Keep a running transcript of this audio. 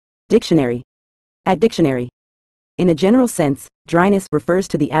Dictionary. At dictionary. In a general sense, dryness refers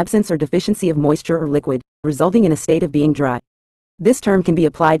to the absence or deficiency of moisture or liquid, resulting in a state of being dry. This term can be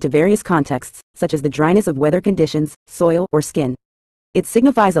applied to various contexts, such as the dryness of weather conditions, soil, or skin. It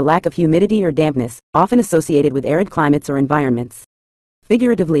signifies a lack of humidity or dampness, often associated with arid climates or environments.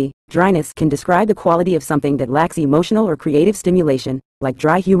 Figuratively, dryness can describe the quality of something that lacks emotional or creative stimulation, like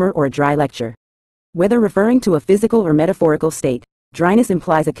dry humor or a dry lecture. Whether referring to a physical or metaphorical state, dryness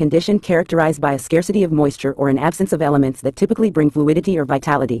implies a condition characterized by a scarcity of moisture or an absence of elements that typically bring fluidity or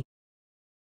vitality.